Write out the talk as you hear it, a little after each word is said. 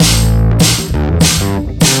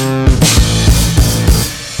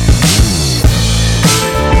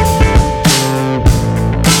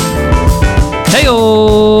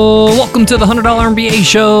to the $100 MBA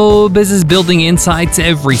Show, business building insights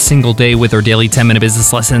every single day with our daily 10-minute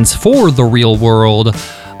business lessons for the real world.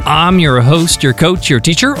 I'm your host, your coach, your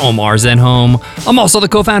teacher, Omar Zenhom. I'm also the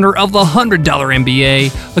co-founder of the $100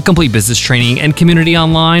 MBA, a complete business training and community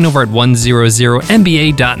online over at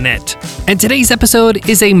 100mba.net. And today's episode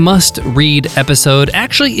is a must-read episode.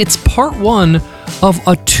 Actually, it's part one of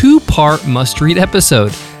a two-part must-read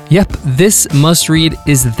episode. Yep, this must-read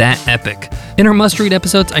is that epic. In our must-read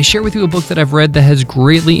episodes, I share with you a book that I've read that has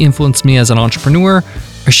greatly influenced me as an entrepreneur.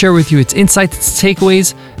 I share with you its insights, its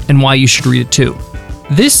takeaways, and why you should read it too.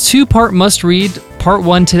 This two-part must-read, part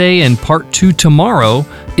one today and part two tomorrow,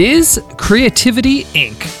 is Creativity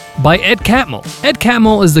Inc. by Ed Catmull. Ed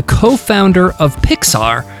Catmull is the co-founder of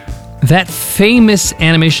Pixar, that famous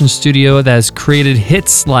animation studio that has created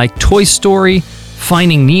hits like Toy Story,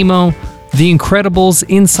 Finding Nemo, The Incredibles,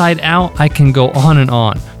 Inside Out. I can go on and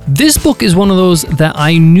on. This book is one of those that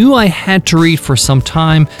I knew I had to read for some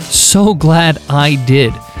time. So glad I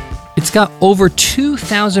did. It's got over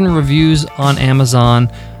 2,000 reviews on Amazon,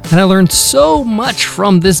 and I learned so much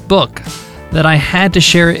from this book that I had to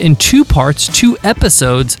share it in two parts, 2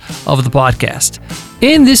 episodes of the podcast.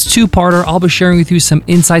 In this two-parter, I'll be sharing with you some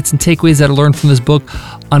insights and takeaways that I learned from this book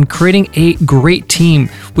on creating a great team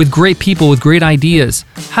with great people, with great ideas,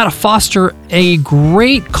 how to foster a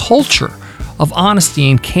great culture of honesty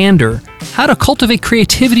and candor, how to cultivate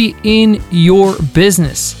creativity in your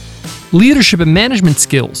business, leadership and management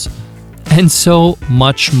skills, and so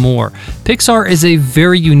much more. Pixar is a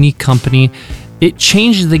very unique company. It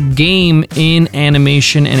changed the game in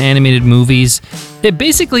animation and animated movies. It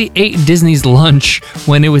basically ate Disney's lunch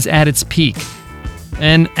when it was at its peak.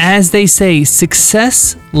 And as they say,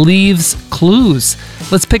 success leaves clues.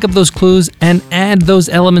 Let's pick up those clues and add those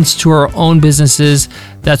elements to our own businesses.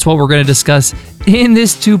 That's what we're going to discuss in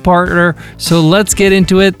this two-parter. So let's get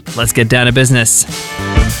into it. Let's get down to business.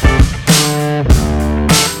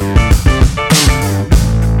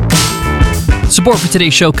 Support for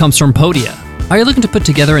today's show comes from Podia. Are you looking to put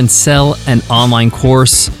together and sell an online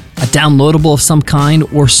course, a downloadable of some kind,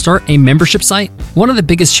 or start a membership site? One of the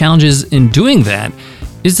biggest challenges in doing that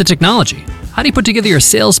is the technology. How do you put together your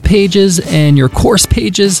sales pages and your course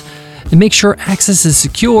pages and make sure access is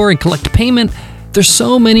secure and collect payment? There's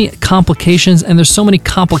so many complications and there's so many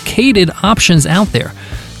complicated options out there.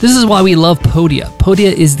 This is why we love Podia.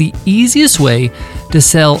 Podia is the easiest way to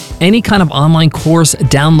sell any kind of online course,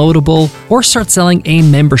 downloadable, or start selling a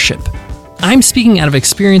membership. I'm speaking out of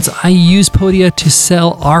experience. I use Podia to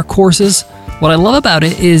sell our courses. What I love about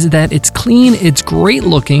it is that it's clean, it's great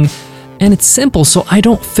looking, and it's simple, so I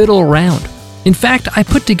don't fiddle around. In fact, I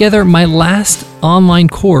put together my last online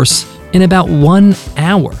course in about 1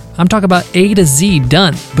 hour. I'm talking about A to Z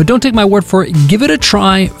done. But don't take my word for it. Give it a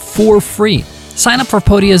try for free. Sign up for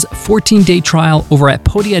Podia's 14-day trial over at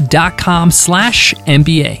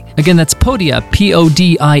podia.com/MBA. Again, that's Podia,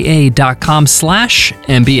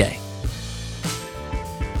 PODIA.com/MBA.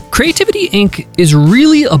 Creativity Inc. is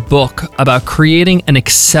really a book about creating an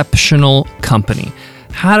exceptional company.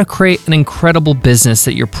 How to create an incredible business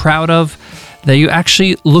that you're proud of, that you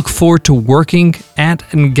actually look forward to working at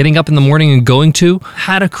and getting up in the morning and going to.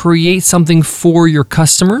 How to create something for your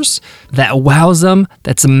customers that wows them,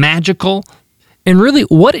 that's magical, and really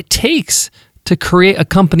what it takes to create a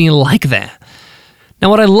company like that. Now,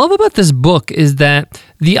 what I love about this book is that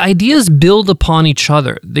the ideas build upon each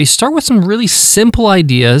other. They start with some really simple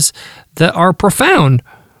ideas that are profound,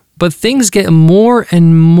 but things get more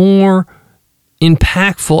and more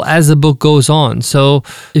impactful as the book goes on. So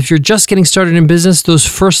if you're just getting started in business, those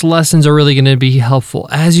first lessons are really going to be helpful.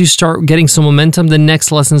 As you start getting some momentum, the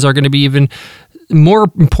next lessons are going to be even more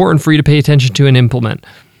important for you to pay attention to and implement.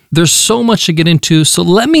 There's so much to get into, so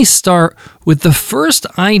let me start with the first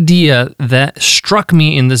idea that struck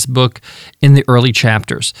me in this book in the early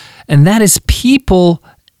chapters, and that is people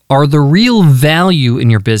are the real value in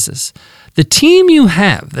your business. The team you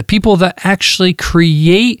have, the people that actually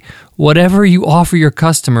create whatever you offer your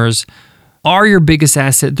customers, are your biggest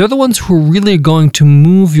asset. They're the ones who are really going to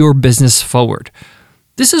move your business forward.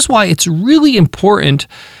 This is why it's really important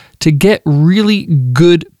to get really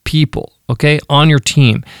good people, okay, on your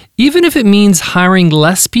team. Even if it means hiring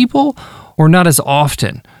less people or not as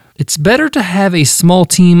often. It's better to have a small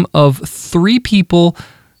team of 3 people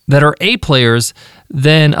that are A players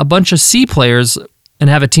than a bunch of C players and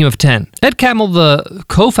have a team of 10. Ed Catmull, the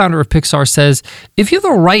co-founder of Pixar, says, if you have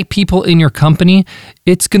the right people in your company,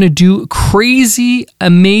 it's going to do crazy,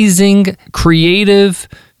 amazing, creative,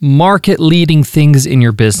 market-leading things in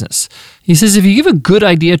your business. He says if you give a good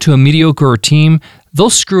idea to a mediocre team, they'll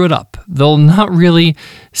screw it up. They'll not really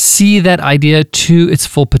see that idea to its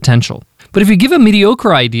full potential. But if you give a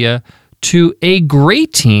mediocre idea to a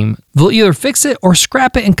great team, they'll either fix it or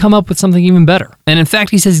scrap it and come up with something even better. And in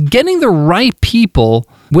fact, he says getting the right people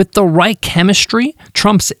with the right chemistry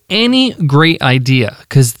trumps any great idea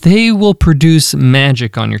because they will produce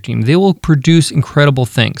magic on your team. They will produce incredible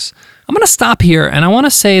things. I'm going to stop here, and I want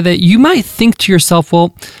to say that you might think to yourself,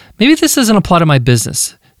 well, maybe this doesn't apply to my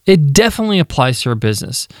business. It definitely applies to your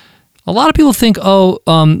business. A lot of people think,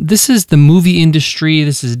 this is the movie industry.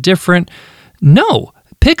 This is different. No.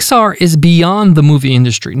 Pixar is beyond the movie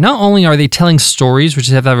industry. Not only are they telling stories, which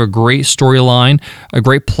have to have a great storyline, a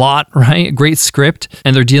great plot, right, a great script,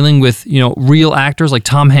 and they're dealing with real actors like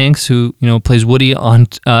Tom Hanks, who plays Woody on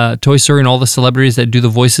Toy Story, and all the celebrities that do the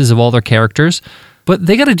voices of all their characters. But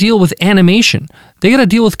they got to deal with animation. They got to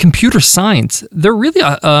deal with computer science. They're really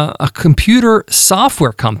a computer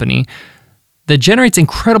software company that generates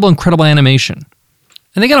incredible animation.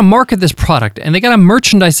 And they got to market this product, and they got to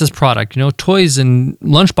merchandise this product, toys and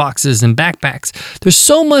lunchboxes and backpacks. There's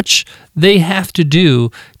so much they have to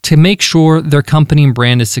do to make sure their company and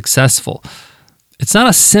brand is successful. It's not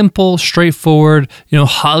a simple, straightforward,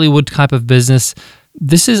 Hollywood type of business.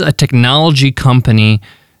 This is a technology company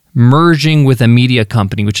merging with a media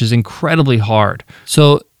company, which is incredibly hard.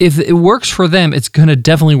 So if it works for them, it's going to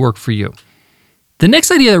definitely work for you. The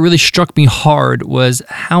next idea that really struck me hard was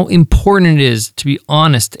how important it is to be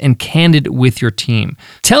honest and candid with your team.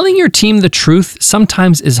 Telling your team the truth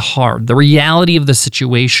sometimes is hard, the reality of the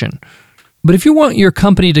situation. But if you want your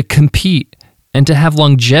company to compete and to have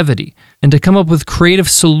longevity and to come up with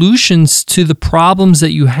creative solutions to the problems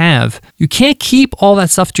that you have, you can't keep all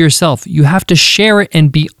that stuff to yourself. You have to share it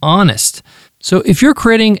and be honest. So if you're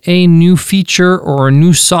creating a new feature or a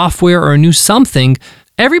new software or a new something,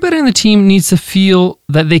 everybody on the team needs to feel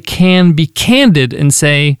that they can be candid and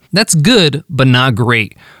say, that's good, but not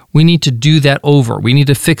great. We need to do that over. We need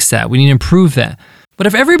to fix that. We need to improve that. But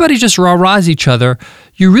if everybody just rah-rahs each other,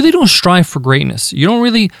 you really don't strive for greatness. You don't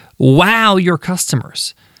really wow your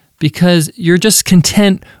customers because you're just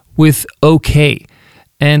content with okay.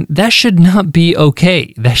 And that should not be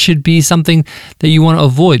okay. That should be something that you want to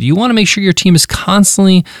avoid. You want to make sure your team is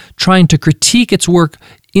constantly trying to critique its work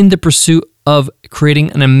in the pursuit of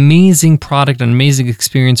creating an amazing product, an amazing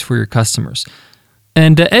experience for your customers.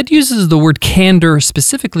 And Ed uses the word candor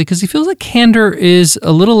specifically because he feels like candor is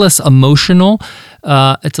a little less emotional.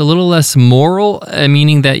 It's a little less moral,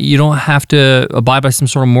 meaning that you don't have to abide by some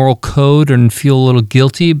sort of moral code and feel a little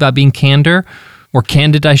guilty about being candid,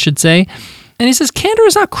 I should say. And he says candor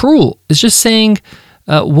is not cruel. It's just saying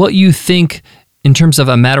what you think in terms of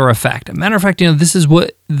a matter of fact. A matter of fact, this is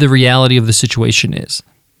what the reality of the situation is.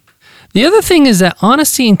 The other thing is that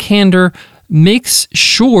honesty and candor makes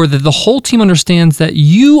sure that the whole team understands that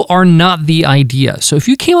you are not the idea. So if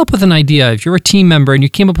you came up with an idea, if you're a team member and you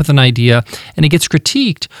came up with an idea and it gets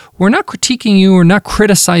critiqued, we're not critiquing you, we're not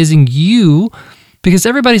criticizing you because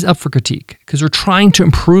everybody's up for critique because we're trying to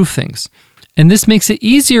improve things. And this makes it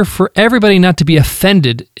easier for everybody not to be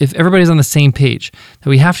offended if everybody's on the same page. That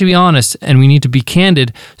we have to be honest and we need to be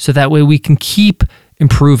candid so that way we can keep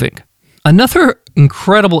improving. Another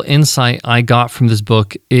incredible insight I got from this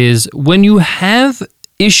book is when you have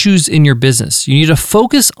issues in your business, you need to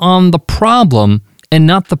focus on the problem and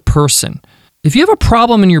not the person. If you have a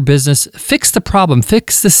problem in your business, fix the problem,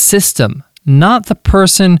 fix the system, not the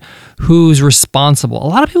person who's responsible. A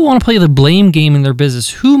lot of people want to play the blame game in their business.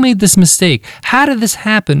 Who made this mistake? How did this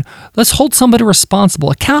happen? Let's hold somebody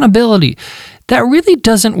responsible. Accountability. That really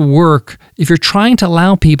doesn't work if you're trying to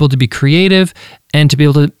allow people to be creative and to be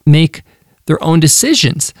able to make their own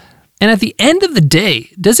decisions. And at the end of the day,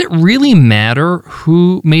 does it really matter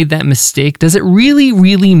who made that mistake? Does it really,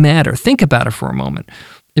 really matter? Think about it for a moment.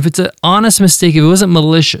 If it's an honest mistake, if it wasn't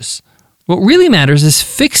malicious, what really matters is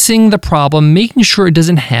fixing the problem, making sure it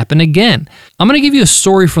doesn't happen again. I'm going to give you a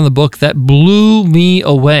story from the book that blew me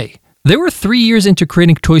away. They were 3 years into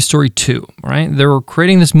creating Toy Story 2, right? They were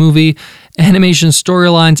creating this movie, animation,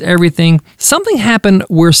 storylines, everything. Something happened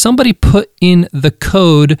where somebody put in the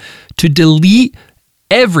code to delete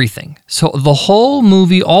everything. So the whole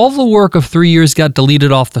movie, all the work of 3 years got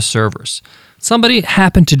deleted off the servers. Somebody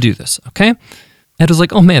happened to do this, okay? And it was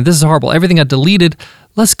like, oh man, this is horrible. Everything got deleted.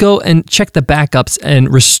 Let's go and check the backups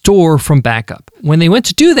and restore from backup. When they went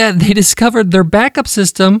to do that, they discovered their backup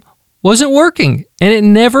system wasn't working, and it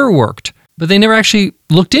never worked. But they never actually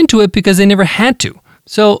looked into it because they never had to.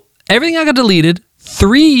 So everything got deleted,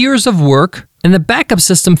 3 years of work, and the backup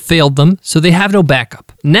system failed them, so they have no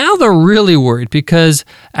backup. Now they're really worried because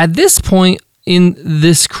at this point in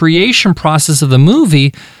this creation process of the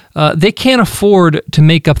movie, they can't afford to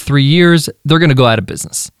make up 3 years. They're going to go out of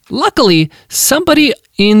business. Luckily, somebody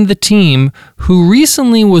in the team who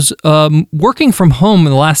recently was working from home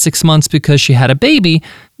in the last 6 months because she had a baby,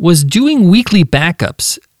 was doing weekly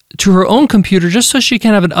backups to her own computer just so she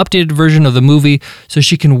can have an updated version of the movie so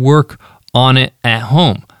she can work on it at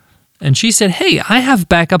home. And she said, hey, I have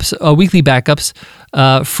backups, weekly backups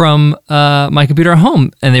from my computer at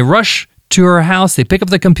home. And they rush to her house, they pick up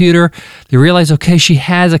the computer, they realize, okay, she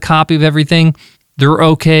has a copy of everything. They're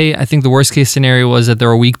okay. I think the worst case scenario was that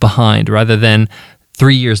they're a week behind rather than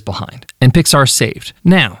 3 years behind. And Pixar saved.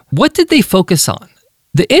 Now, what did they focus on?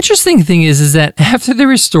 The interesting thing is that after they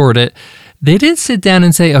restored it, they didn't sit down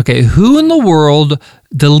and say, okay, who in the world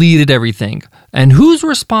deleted everything? And who's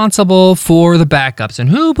responsible for the backups? And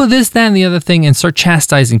who put this, that, and the other thing, and start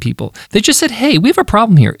chastising people? They just said, hey, we have a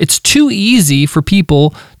problem here. It's too easy for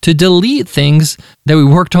people to delete things that we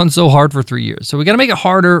worked on so hard for 3 years. So we got to make it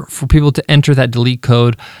harder for people to enter that delete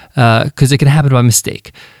code because it can happen by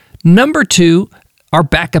mistake. Number two, our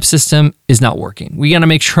backup system is not working. We got to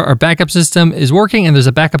make sure our backup system is working and there's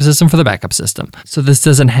a backup system for the backup system so this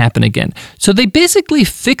doesn't happen again. So they basically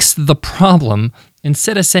fixed the problem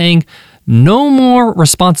instead of saying no more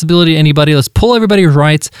responsibility to anybody. Let's pull everybody's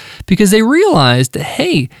rights, because they realized that,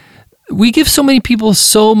 hey, we give so many people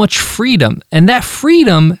so much freedom, and that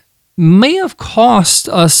freedom may have cost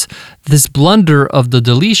us this blunder of the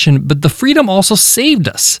deletion, but the freedom also saved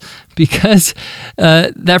us because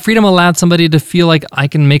that freedom allowed somebody to feel like I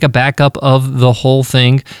can make a backup of the whole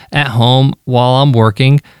thing at home while I'm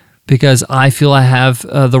working because I feel I have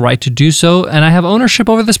the right to do so and I have ownership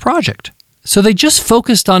over this project. So they just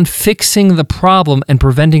focused on fixing the problem and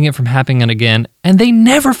preventing it from happening again, and they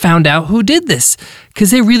never found out who did this because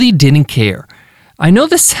they really didn't care. I know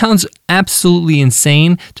this sounds absolutely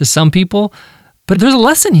insane to some people, but there's a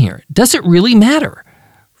lesson here. Does it really matter?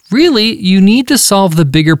 Really, you need to solve the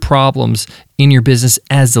bigger problems in your business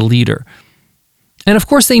as the leader. And of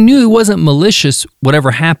course, they knew it wasn't malicious,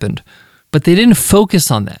 whatever happened, but they didn't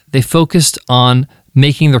focus on that. They focused on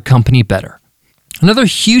making their company better. Another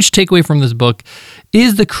huge takeaway from this book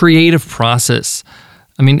is the creative process.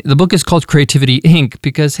 I mean, the book is called Creativity Inc.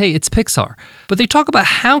 because, hey, it's Pixar. But they talk about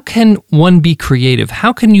how can one be creative?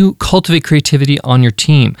 How can you cultivate creativity on your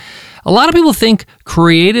team? A lot of people think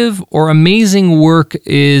creative or amazing work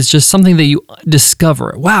is just something that you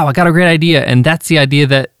discover. Wow, I got a great idea, and that's the idea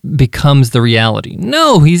that becomes the reality.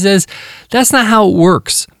 No, he says, that's not how it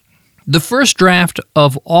works. The first draft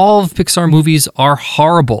of all of Pixar movies are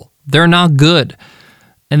horrible. They're not good,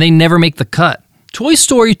 and they never make the cut. Toy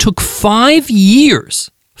Story took 5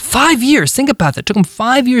 years. 5 years. Think about that. It took them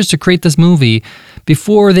 5 years to create this movie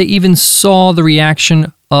before they even saw the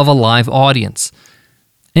reaction of a live audience.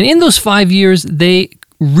 And in those 5 years, they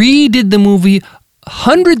redid the movie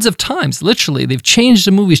hundreds of times. Literally, they've changed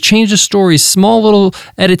the movies, changed the stories, small little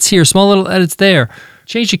edits here, small little edits there,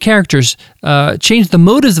 changed the characters, changed the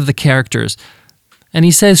motives of the characters. And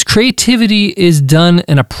he says creativity is done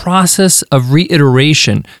in a process of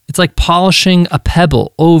reiteration. It's like polishing a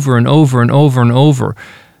pebble over and over and over and over.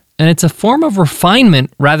 And it's a form of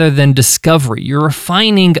refinement rather than discovery. You're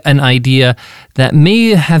refining an idea that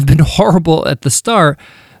may have been horrible at the start,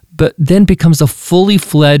 but then becomes a fully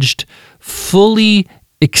fledged, fully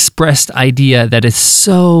expressed idea that is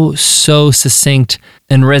so succinct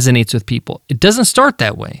and resonates with people. It doesn't start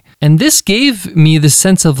that way. And this gave me the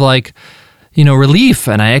sense of relief,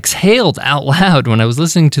 and I exhaled out loud when I was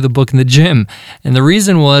listening to the book in the gym. And the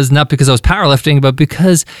reason was not because I was powerlifting, but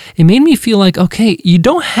because it made me feel like, okay, you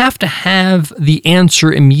don't have to have the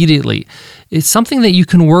answer immediately. It's something that you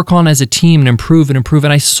can work on as a team and improve.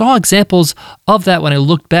 And I saw examples of that when I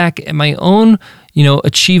looked back at my own,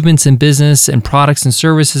 achievements in business and products and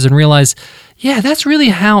services and realized, yeah, that's really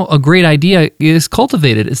how a great idea is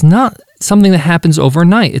cultivated. It's not something that happens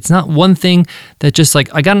overnight. It's not one thing that just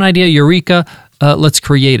like, I got an idea, eureka, let's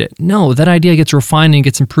create it. No, that idea gets refined and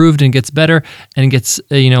gets improved and gets better and gets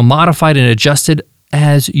modified and adjusted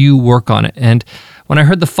as you work on it. And when I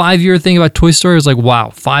heard the 5-year thing about Toy Story, I was like, wow,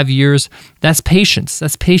 5 years, that's patience.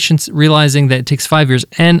 That's patience, realizing that it takes 5 years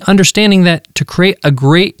and understanding that to create a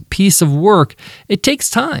great piece of work, it takes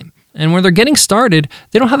time. And when they're getting started,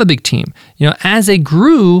 they don't have a big team. As they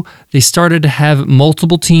grew, they started to have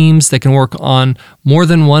multiple teams that can work on more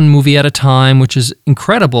than one movie at a time, which is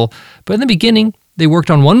incredible. But in the beginning, they worked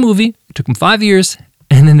on one movie. It took them 5 years,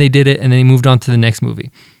 and then they did it, and then they moved on to the next movie.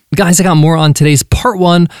 Guys, I got more on today's part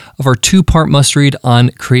 1 of our 2-part must-read on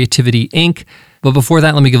Creativity Inc. But before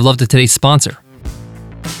that, let me give love to today's sponsor.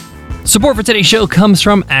 Support for today's show comes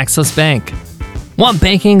from Access Bank. Want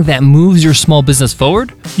banking that moves your small business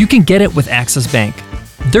forward? You can get it with Access Bank.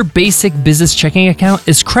 Their basic business checking account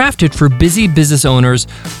is crafted for busy business owners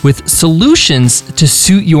with solutions to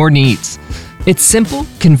suit your needs. It's simple,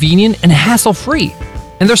 convenient, and hassle-free.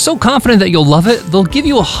 And they're so confident that you'll love it, they'll give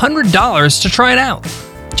you $100 to try it out.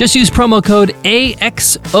 Just use promo code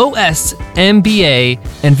AXOSMBA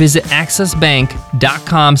and visit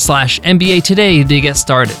accessbank.com/MBA today to get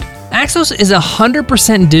started. Axos is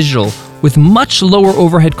 100% digital with much lower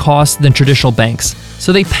overhead costs than traditional banks,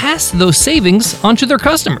 so they pass those savings onto their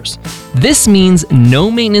customers. This means no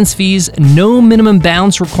maintenance fees, no minimum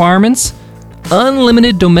balance requirements,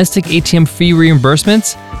 unlimited domestic ATM fee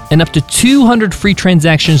reimbursements, and up to 200 free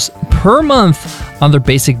transactions per month on their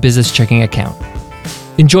basic business checking account.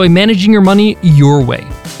 Enjoy managing your money your way.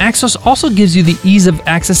 Axos also gives you the ease of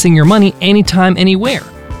accessing your money anytime, anywhere.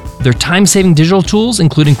 Their time-saving digital tools,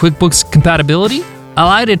 including QuickBooks compatibility,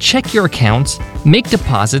 allow you to check your accounts, make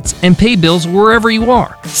deposits, and pay bills wherever you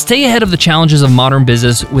are. Stay ahead of the challenges of modern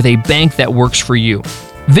business with a bank that works for you.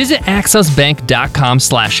 Visit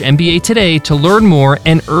accessbank.com/MBA today to learn more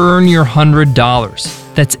and earn your $100.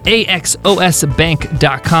 That's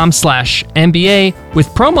AXOSbank.com/MBA with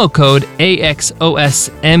promo code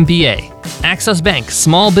AXOSMBA. Axos Bank,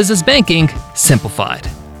 small business banking simplified.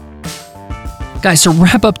 Guys, to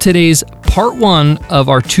wrap up today's part 1 of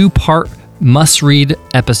our 2-part must-read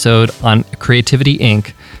episode on Creativity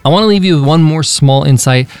Inc., I want to leave you with one more small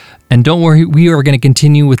insight. And don't worry, we are going to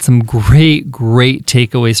continue with some great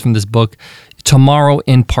takeaways from this book tomorrow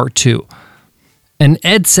in part 2. And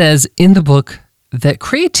Ed says in the book that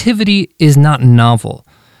creativity is not novel.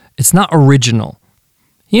 It's not original.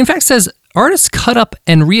 He in fact says artists cut up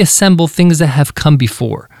and reassemble things that have come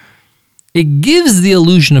before. It gives the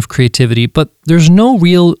illusion of creativity, but there's no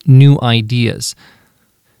real new ideas.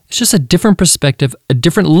 It's just a different perspective, a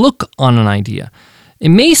different look on an idea. It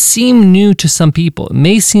may seem new to some people. It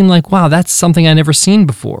may seem like, wow, that's something I've never seen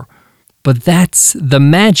before. But that's the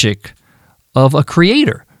magic of a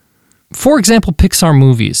creator. For example, Pixar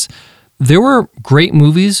movies. There were great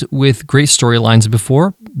movies with great storylines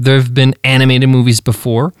before. There have been animated movies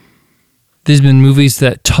before. There's been movies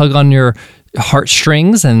that tug on your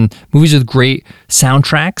heartstrings and movies with great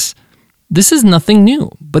soundtracks. This is nothing new,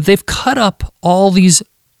 but they've cut up all these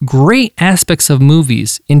great aspects of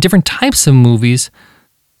movies in different types of movies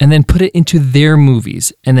and then put it into their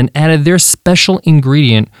movies and then added their special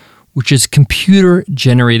ingredient, which is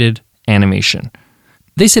computer-generated animation.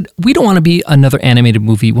 They said, we don't want to be another animated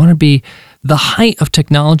movie. We want to be the height of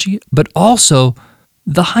technology, but also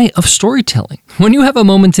the height of storytelling. When you have a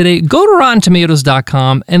moment today, go to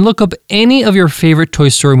RottenTomatoes.com and look up any of your favorite Toy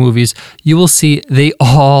Story movies. You will see they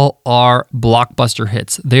all are blockbuster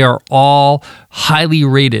hits. They are all highly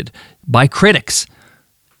rated by critics.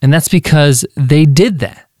 And that's because they did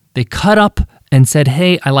that. They cut up and said,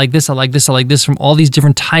 hey, I like this, I like this, I like this from all these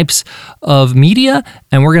different types of media,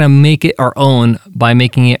 and we're going to make it our own by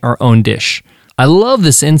making it our own dish. I love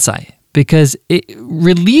this insight because it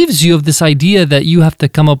relieves you of this idea that you have to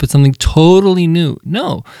come up with something totally new.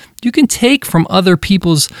 No, you can take from other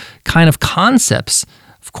people's kind of concepts.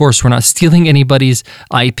 Of course, we're not stealing anybody's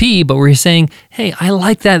IP, but we're saying, hey, I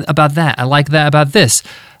like that about that. I like that about this.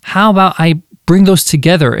 How about I bring those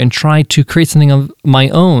together and try to create something of my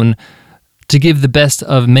own to give the best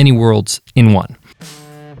of many worlds in one.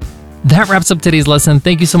 That wraps up today's lesson.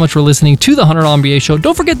 Thank you so much for listening to the $100 MBA Show.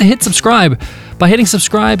 Don't forget to hit subscribe. By hitting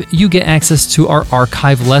subscribe, you get access to our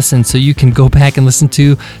archive lessons, so you can go back and listen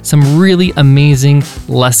to some really amazing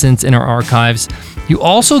lessons in our archives. You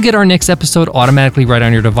also get our next episode automatically right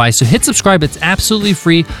on your device. So hit subscribe. It's absolutely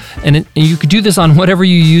free. And you could do this on whatever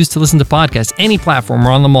you use to listen to podcasts. Any platform.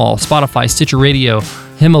 We're on them all. Spotify, Stitcher Radio,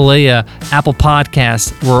 Himalaya, Apple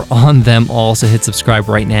Podcasts. We're on them all. So hit subscribe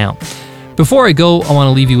right now. Before I go, I want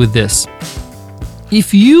to leave you with this.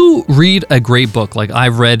 If you read a great book like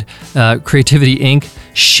I've read, Creativity Inc.,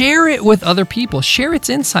 share it with other people. Share its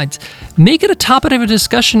insights. Make it a topic of a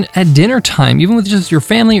discussion at dinner time, even with just your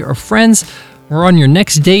family or friends, or on your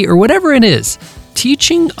next date, or whatever it is.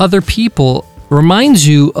 Teaching other people reminds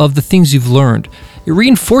you of the things you've learned. It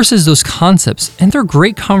reinforces those concepts, and they're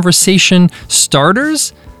great conversation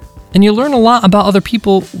starters, and you learn a lot about other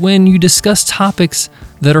people when you discuss topics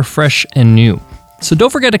that are fresh and new. So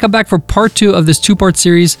don't forget to come back for part 2 of this 2-part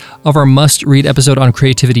series of our must-read episode on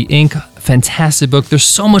Creativity Inc. Fantastic book. There's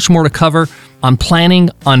so much more to cover on planning,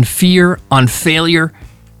 on fear, on failure,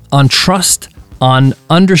 on trust, on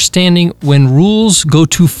understanding when rules go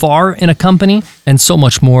too far in a company, and so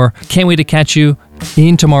much more. Can't wait to catch you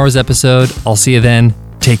in tomorrow's episode. I'll see you then.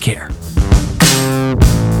 Take care.